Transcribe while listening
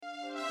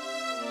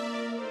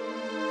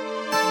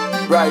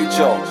Right,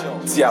 Joe.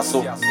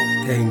 Tiaso.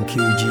 Thank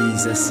you,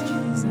 Jesus.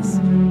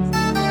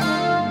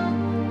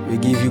 We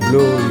give you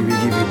glory, we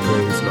give you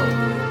praise, Lord.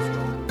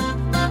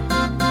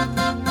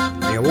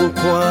 I won't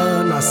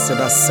I said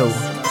that so.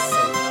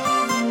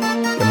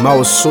 The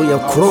mouse so your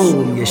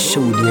crown, you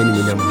showed the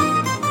enemy.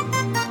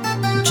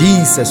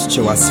 Jesus,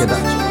 Joe, I said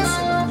that.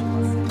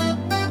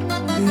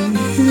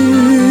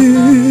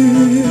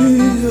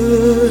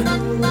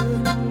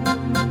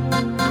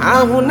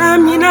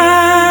 Ahunamina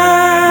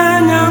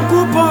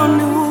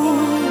nyakuponu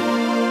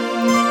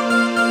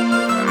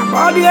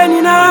abadi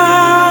enina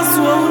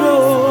suoro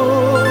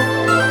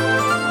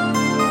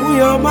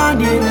uyo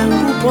badi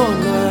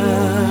nyakuponu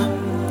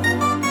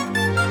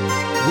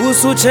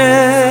usuche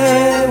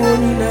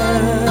onina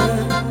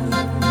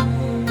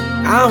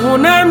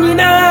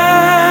ahunamina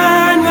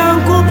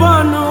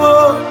nyakuponu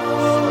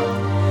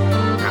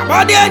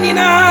abadi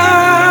enina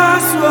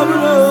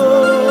suoro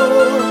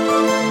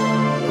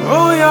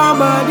oh, your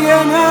body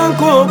and your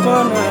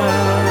company,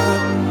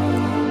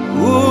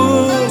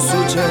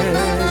 usuche.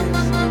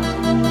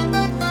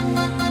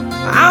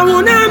 I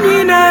won't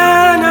mean a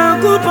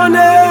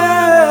company.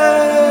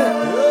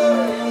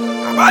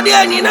 Body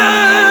and your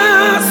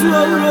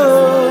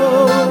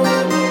swallow.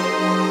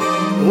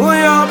 Oh,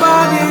 your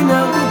body and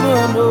your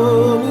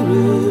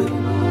company,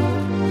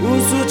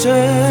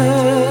 usuche.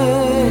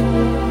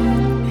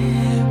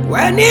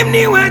 When him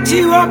knew what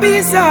you will be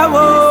so.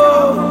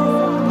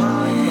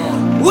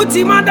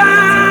 Uti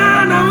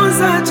madana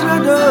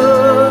uzachado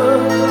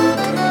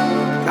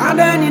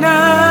kadenina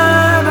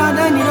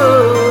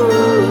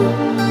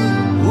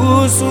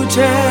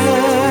usuche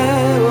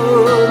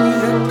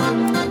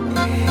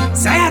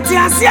sayati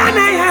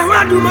asiana ya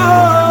wadumo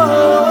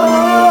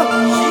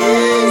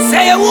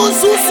say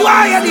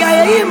ususwa ya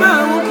dia ima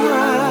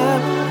ukwa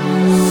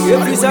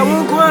yefisa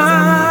ukwa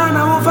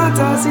na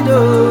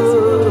ufatasido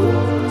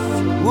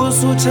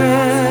usuche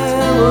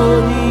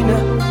onina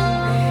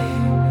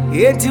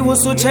eti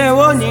usuche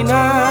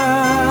onina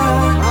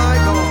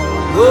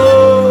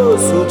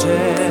usuche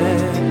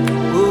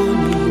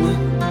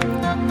onina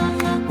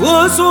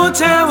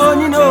usuche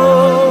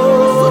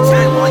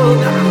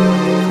onina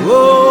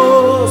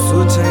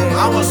usuche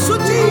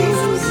awasuti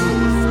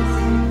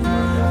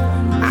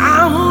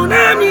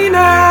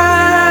ahunamina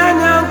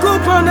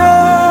nyankopona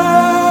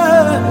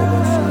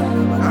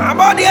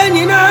abadi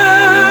enina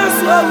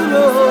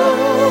swalo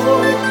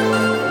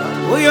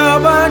uyo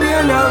abadi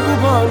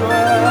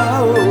nyankopona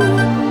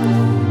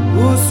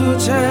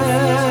usuche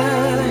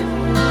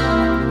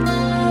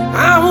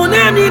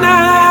ahunamina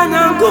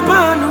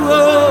nyankopona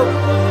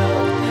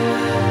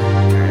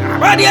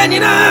abadi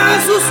enina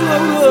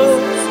susuwo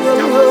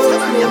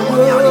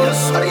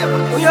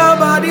uyo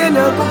abadi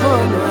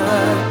nyankopona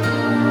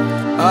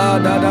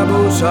adada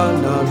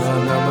bushana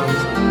nama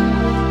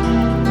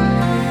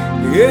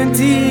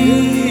yenti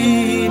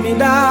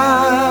mindawa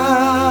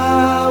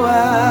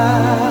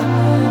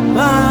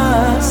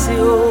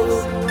masio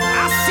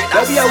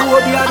abia wo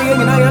bia de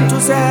nyina yam to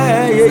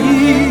say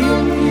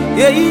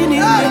ye ni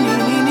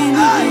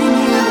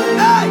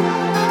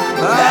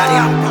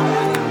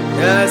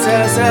yes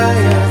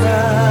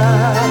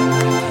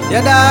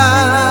yada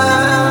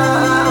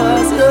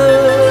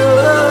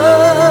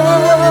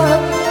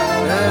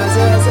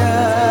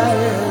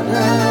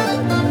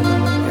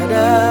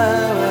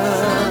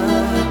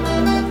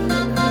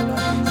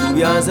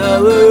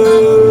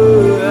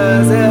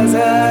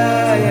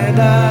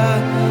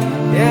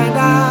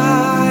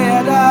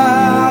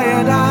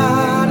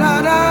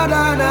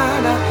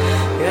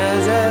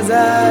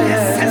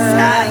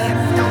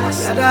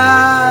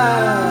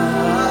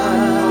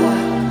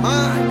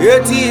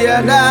Eti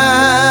ada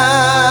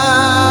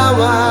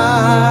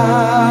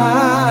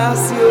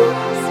wasio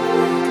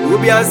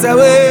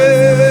ubiasawe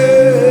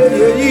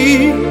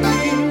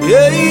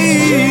yeyi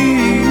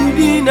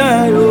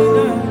dinayo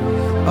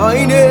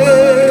oine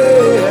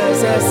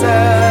sasa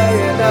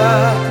yada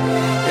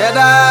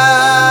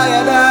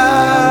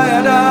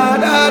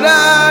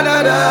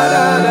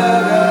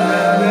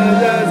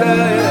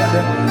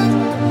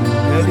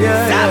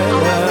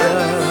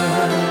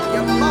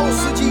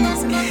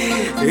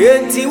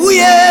enti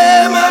uye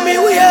mami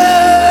oh uye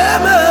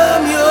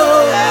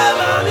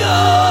mami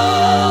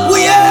oh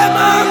uye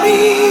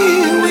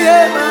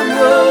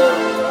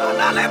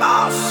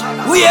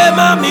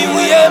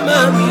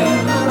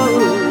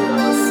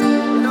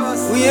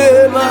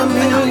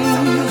mami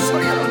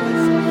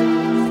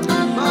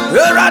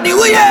Eradi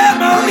uye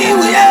mami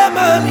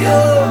oh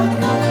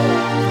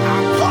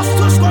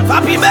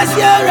papi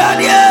messi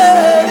eradi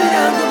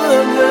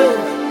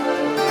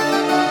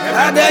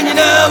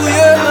adenina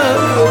uye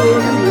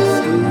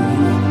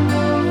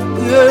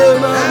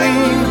mami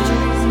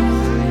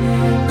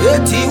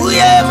eti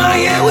uye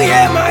maye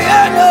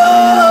no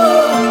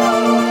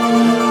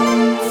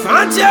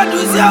fantia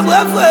duzia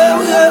bwefwe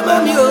uye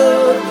mami o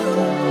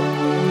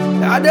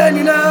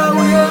adenina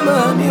uye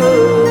mami o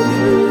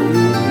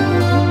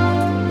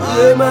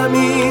uye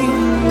mami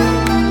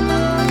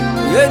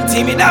eti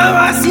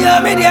midawasio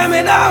media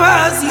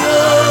medawasio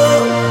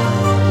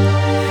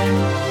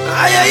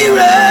aye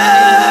ire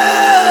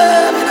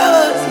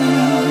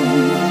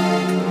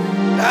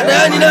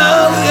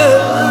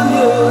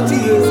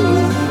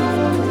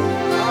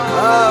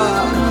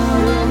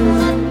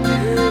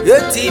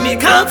Me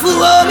can't fool,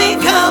 me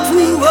can't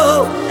fool,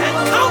 and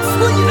can't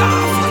fool you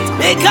now.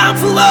 Me can't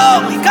fool,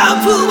 me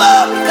can't fool,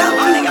 me can't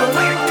fool,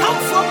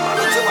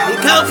 me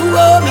can't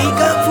fool, me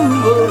can't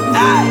fool,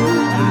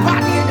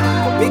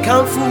 me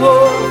can't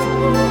fool.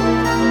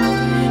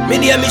 Me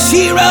dear, me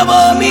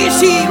shirabo, me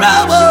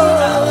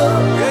shirabo.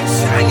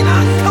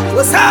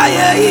 Was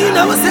I, you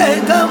know, was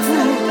I can't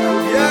fool.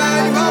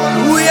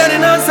 We are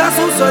in answer,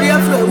 so sorry,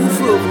 I'm from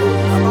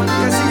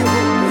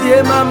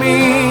yeah,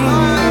 mommy.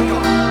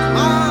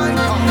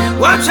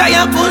 Watch I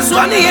am for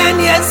Swanny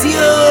and yes, you.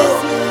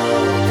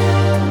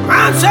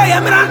 Watch I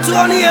am not to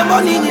only a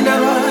morning in a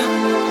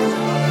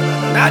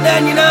now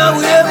then you know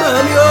we have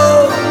money.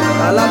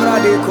 Alabra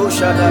de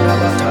Kosha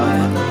Dalabata.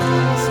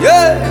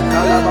 Yeah,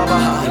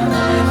 Calababa.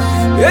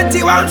 Yet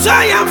you watch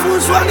I am for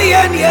Swanny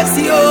and yes,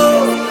 you.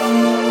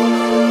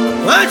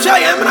 Watch I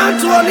am not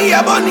to only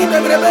a morning in the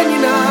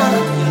Benina.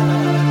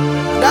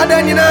 Now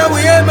then you know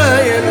we have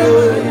money.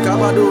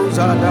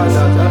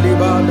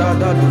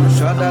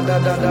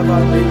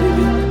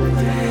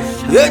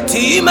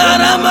 Yeti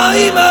marama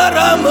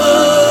imarama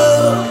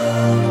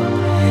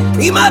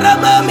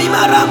imarama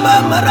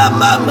imarama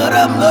marama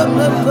marama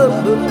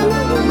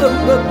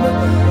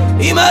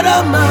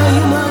imarama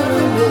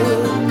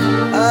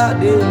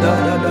ade da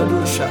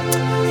dusha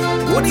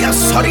udia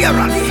sorry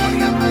arani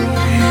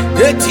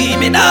yeti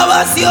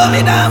midawasio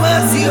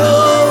midawasio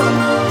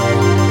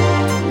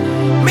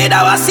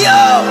midawasio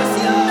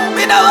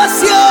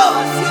midawasio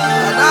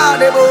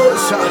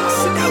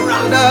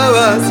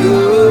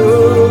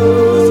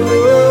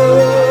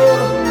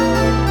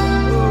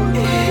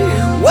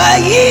why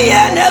ye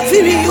and a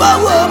free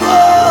woman?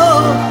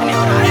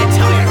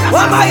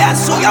 Why my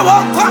ass so you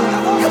walk on?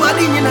 You are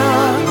in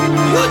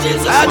you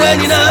just I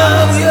don't know.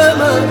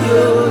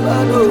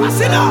 I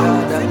said,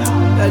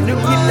 and you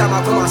keep them a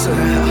commercial.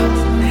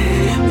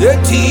 The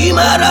team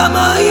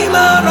Arama,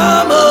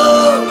 Imaramo.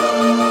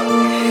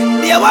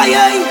 Dear, why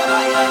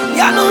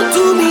ya not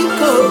to me?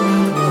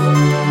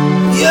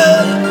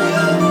 Yeah.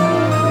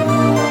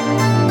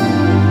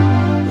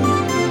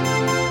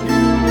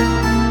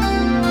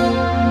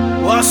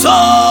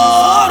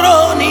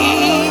 Wasoroni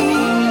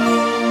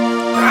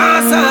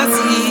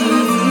Asasi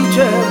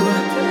Jema.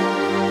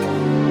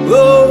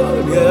 Oh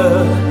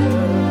yeah.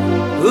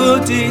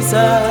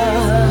 Utisa.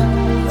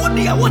 What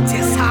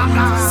is that?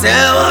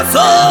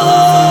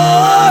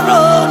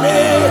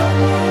 Wasoroni.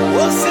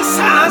 What's this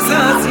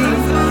Asasi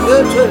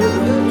Jema?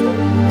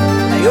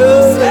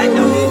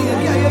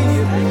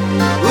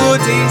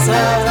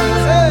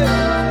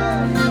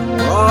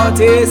 What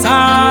is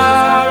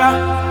Sarah?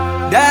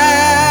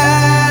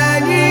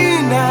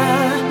 Danina,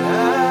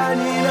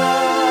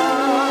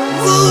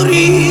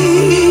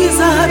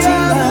 Uriza, I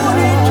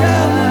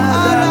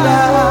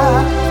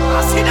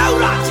said, I'll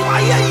write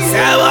my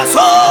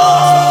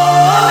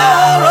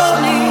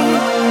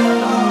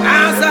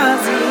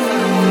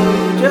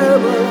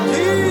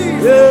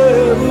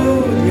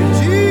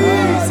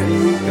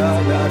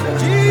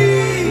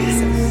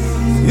Jesus,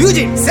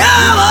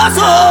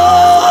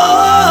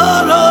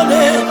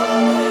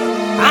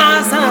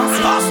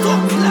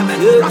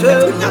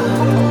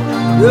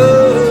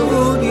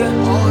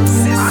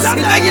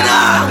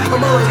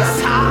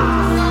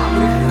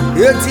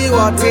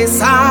 what is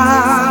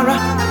Sarah?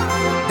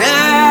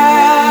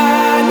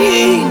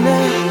 Danina,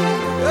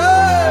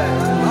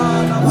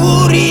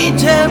 Uri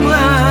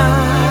Gemma,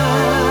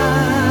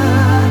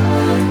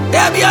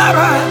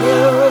 Debiara,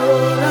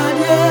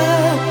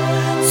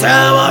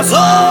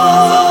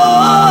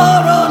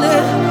 Sawasorone,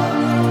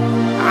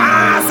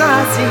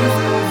 Asasi,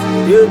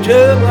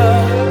 Gemma,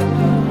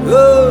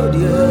 oh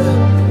dear,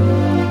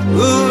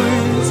 Uri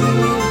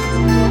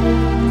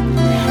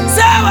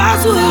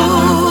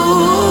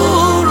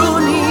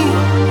Sawasorone,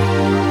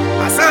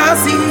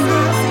 Asasi,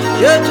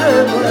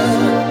 Gemma,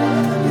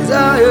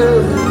 desire.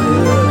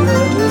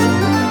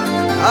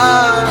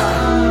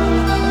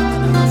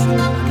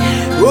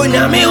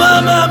 Unyami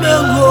wa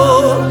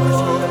mamengo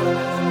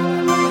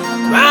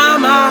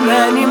Mama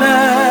meni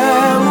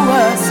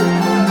mewasi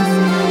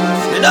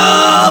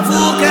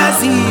Nidafu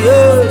kasi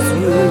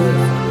yesu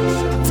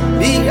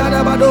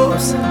Biyada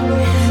bados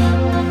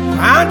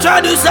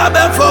Antra du sabe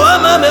fo wa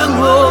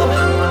mamengo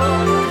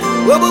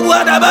Wobubu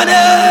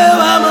adabane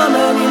wa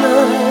meni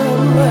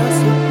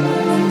mewasi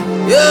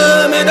Ye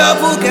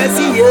nidafu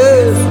kasi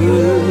yesu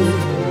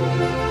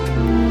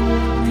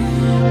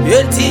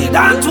Yeti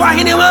dantwa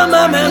hini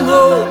mama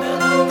mengo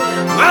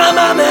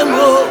Mama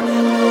mengo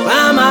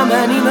Mama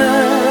meni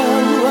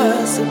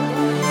menguase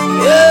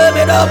Ye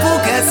medofu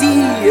kesi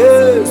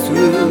yesu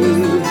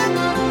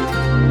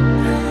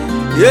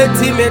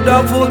Yeti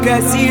medofu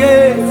kesi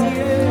ye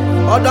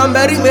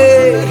Odomberi me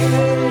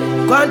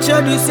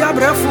Kwanche du si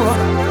abrefo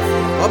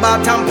Oba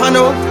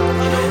tampano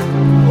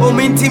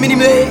Ominti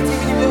minime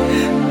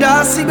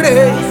Dasi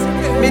bre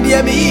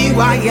Media mi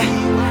waye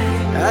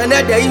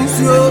Anada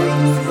insuo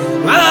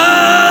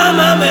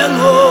Mama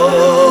mengo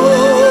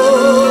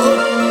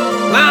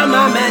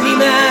Mama meni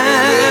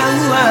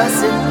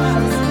menguase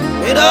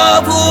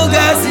Medofu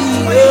kesi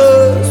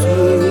yesu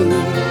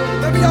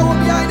Baby I will be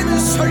behind him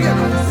sorry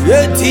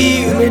eti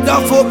me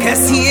don't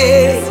focus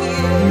here.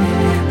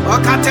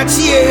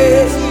 Wakatachie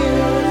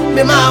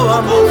me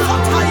mawamo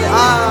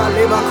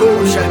ale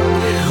makosha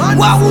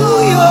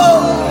wahuyo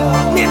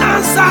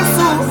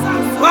ninansaso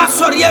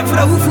wasori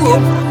efra wufuo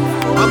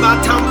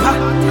abatampa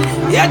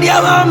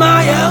yadia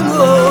mama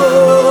yango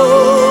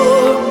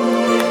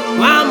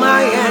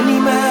mama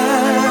yanima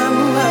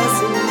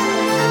mwasi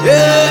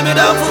me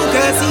don't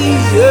focus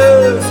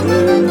here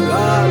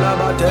ala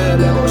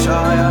batele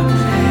boshaya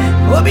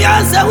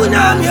obiansa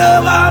unamye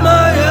mama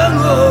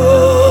yango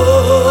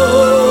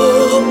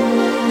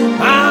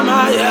mama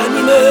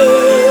yanime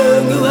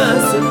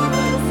ngwase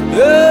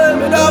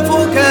me don't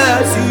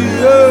focus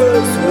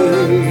here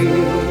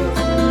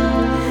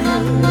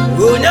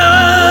una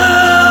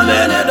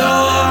mene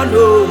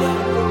dono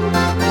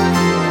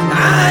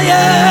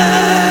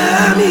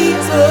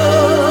ayamizo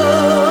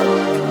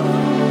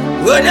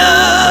una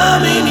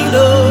mini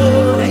do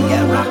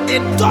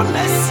it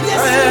donless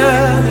yes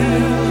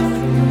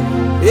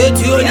it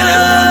una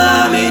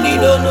mini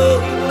dono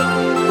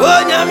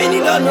una mini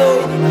dono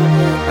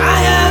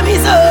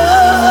ayamizo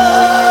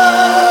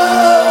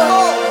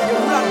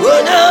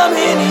una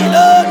mini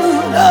dono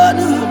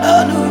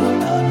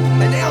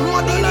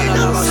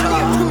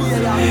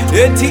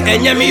enti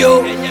enyamio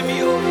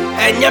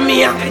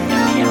enyamia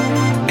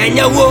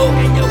enyawo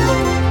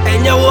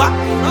enyawa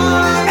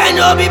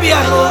enyo bibia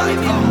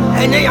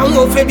enya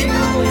yanwo febi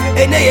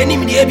enya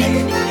yenimdie bi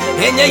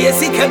enya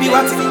yesika bi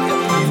wat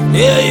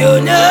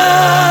eyo na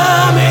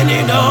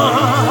menino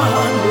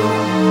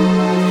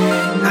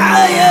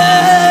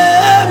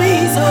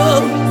ayamizo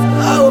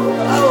au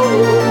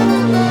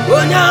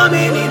onya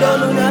menino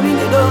na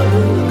menino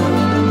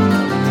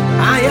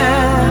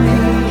ayami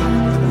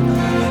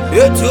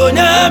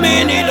etunya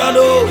menino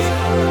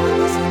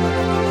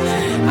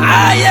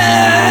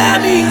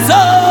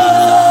ayamizo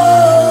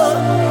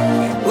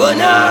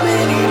onya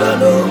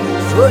menino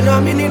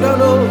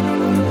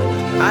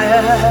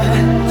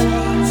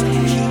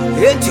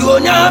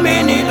etunya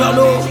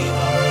menino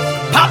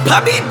papa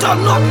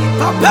bidono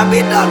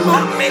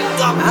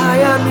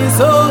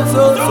ayamizo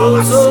so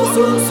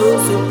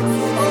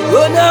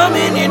onya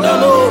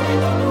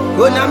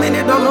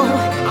menino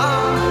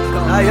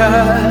aya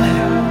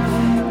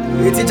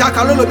iti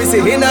jakalolo bisi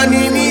hina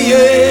nimi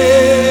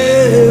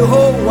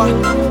Yehowa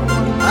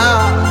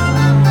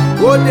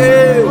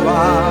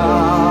Odewa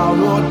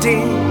Woti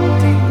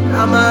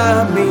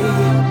Amami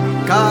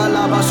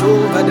Kalabasho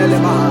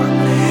Kadelema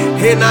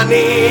hina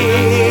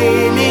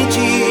nimi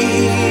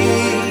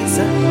Jesus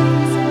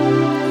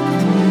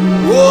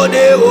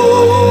Odewo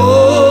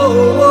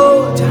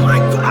my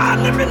God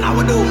never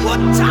know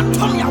what time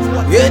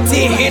ya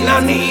iti hina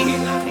nimi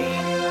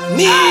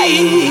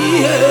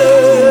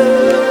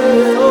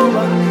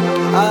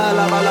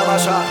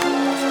Alabalabasha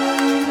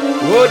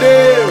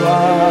Odewa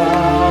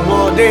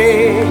Ode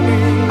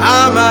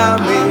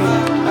Amame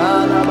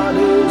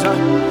Alabaluja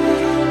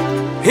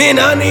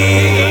Hinani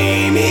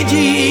me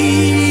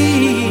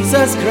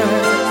Jesus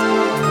Christ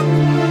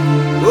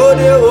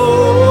Odewa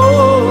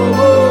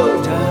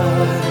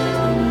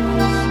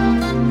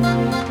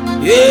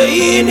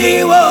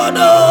Yeini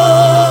wado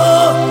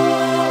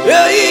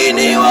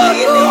Yeini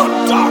wado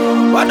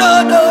Wado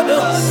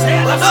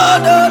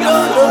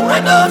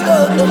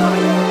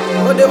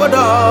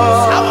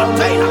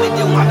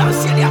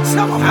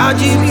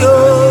Ajibio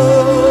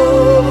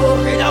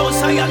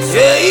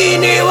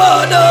Yeini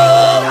wado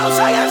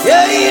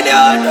Yeini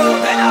wado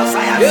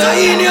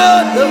Yeini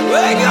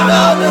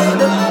wado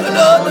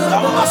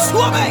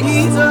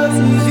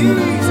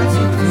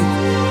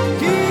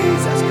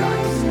Jesus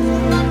Christ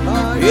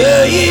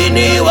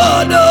Yeini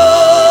wado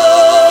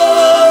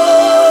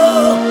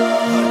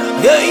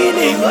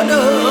Yeini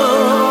wado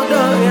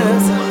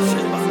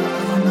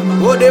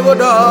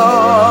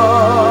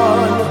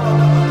Odevodon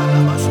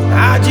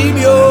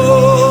Ajibio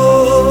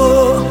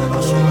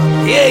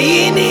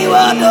Yeini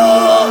wado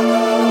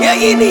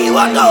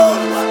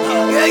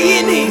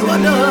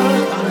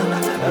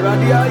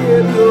Radia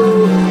yebio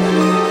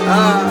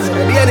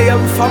Ediana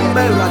yam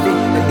fambe radi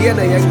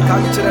Ediana yam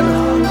kanchirena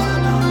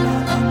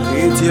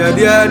Iti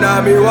ediana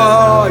miwa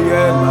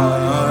yema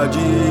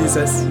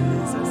Jesus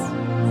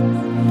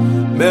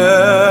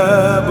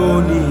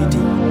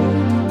Mebonidi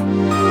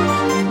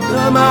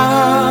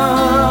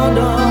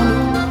Ramadan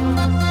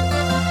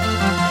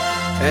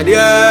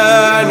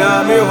Ediana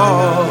miwa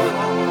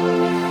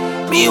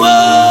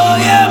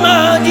yema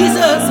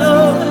Jesus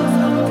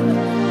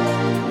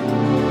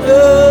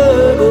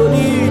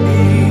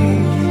Mebonidi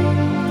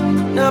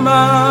Nama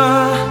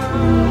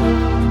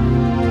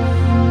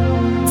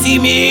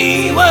Timi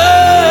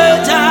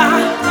waja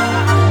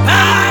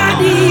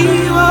Adi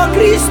wa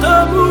Kristo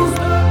mu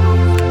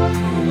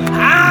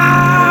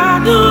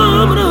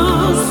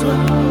Adumrus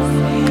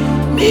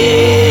Mi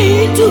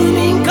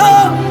tuminko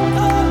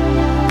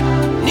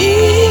Ni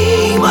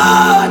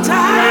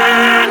waja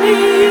Ni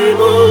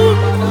mu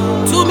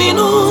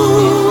Tuminu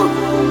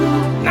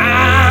Na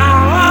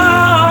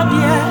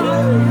wabye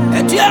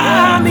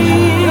Etiami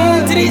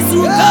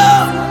Trisuko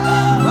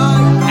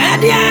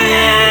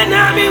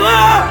Ediana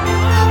miwa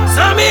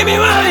me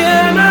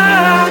why na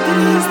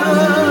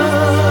Cristo.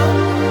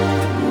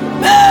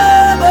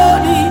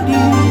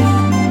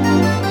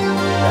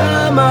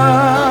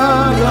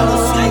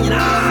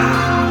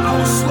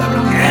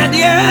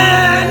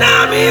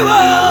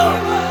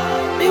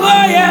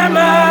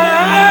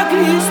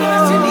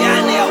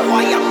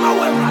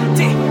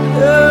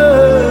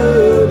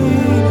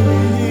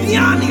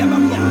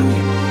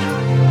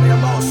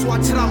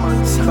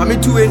 Mami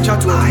tu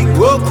enchatu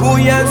woku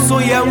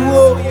yenso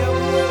yenwo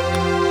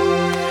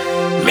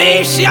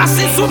me shi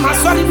asisu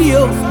masori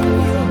bio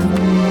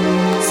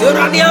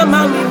Sirani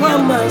amami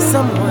wama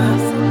samwa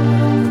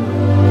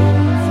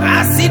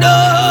Asido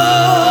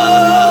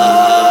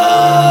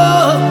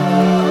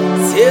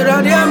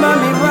Sirani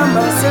amami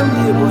wama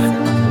samwa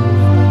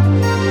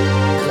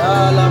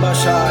La la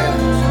bashaya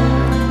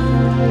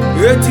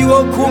Eti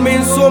woku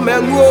menso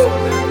menwo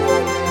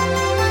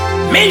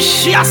me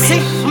shi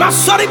asi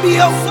masori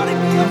bio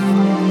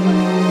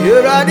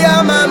Sirani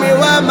amami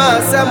wama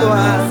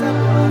samwa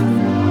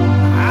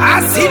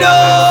Asido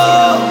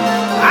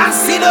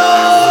Asido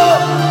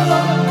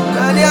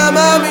Sirani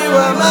amami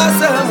wama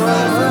samwa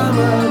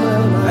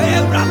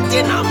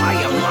Ebratina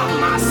maya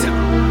wama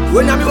samwa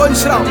When I'm going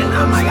shroud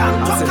Ebratina maya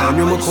toka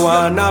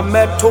Nyumukwana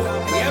meto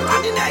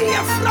Eradina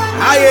yefra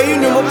Aye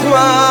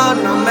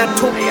nyumukwana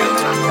meto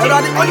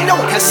Eradi onina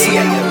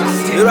wakasiye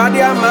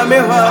Eradi amami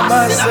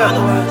wama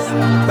samwa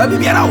Baby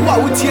biara wa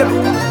utie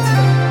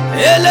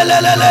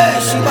Elelelele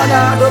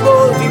Shibana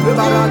dogo vive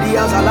baradi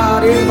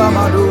azalare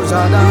babado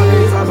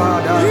zadare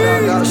babada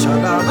da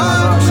shada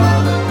basha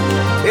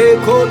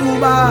eko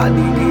duba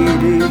di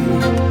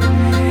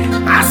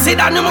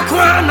Asida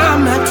nyumukwana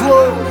metro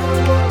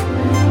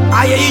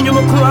Aye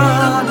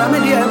nyumukwana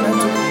medie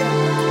metro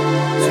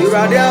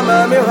Siradia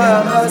mame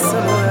wa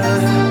masama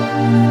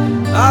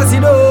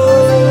Asido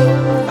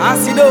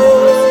Asido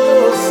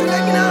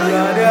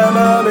Siradia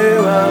mame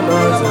wa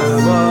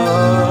masama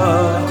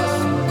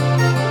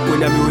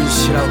When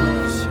I'm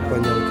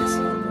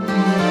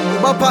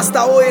Ba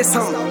pastor oye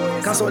sound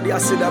kaso di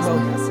asida ba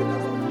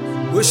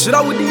we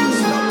shira wudi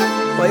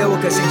for your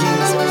work as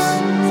Jesus.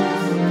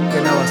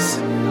 Can I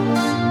was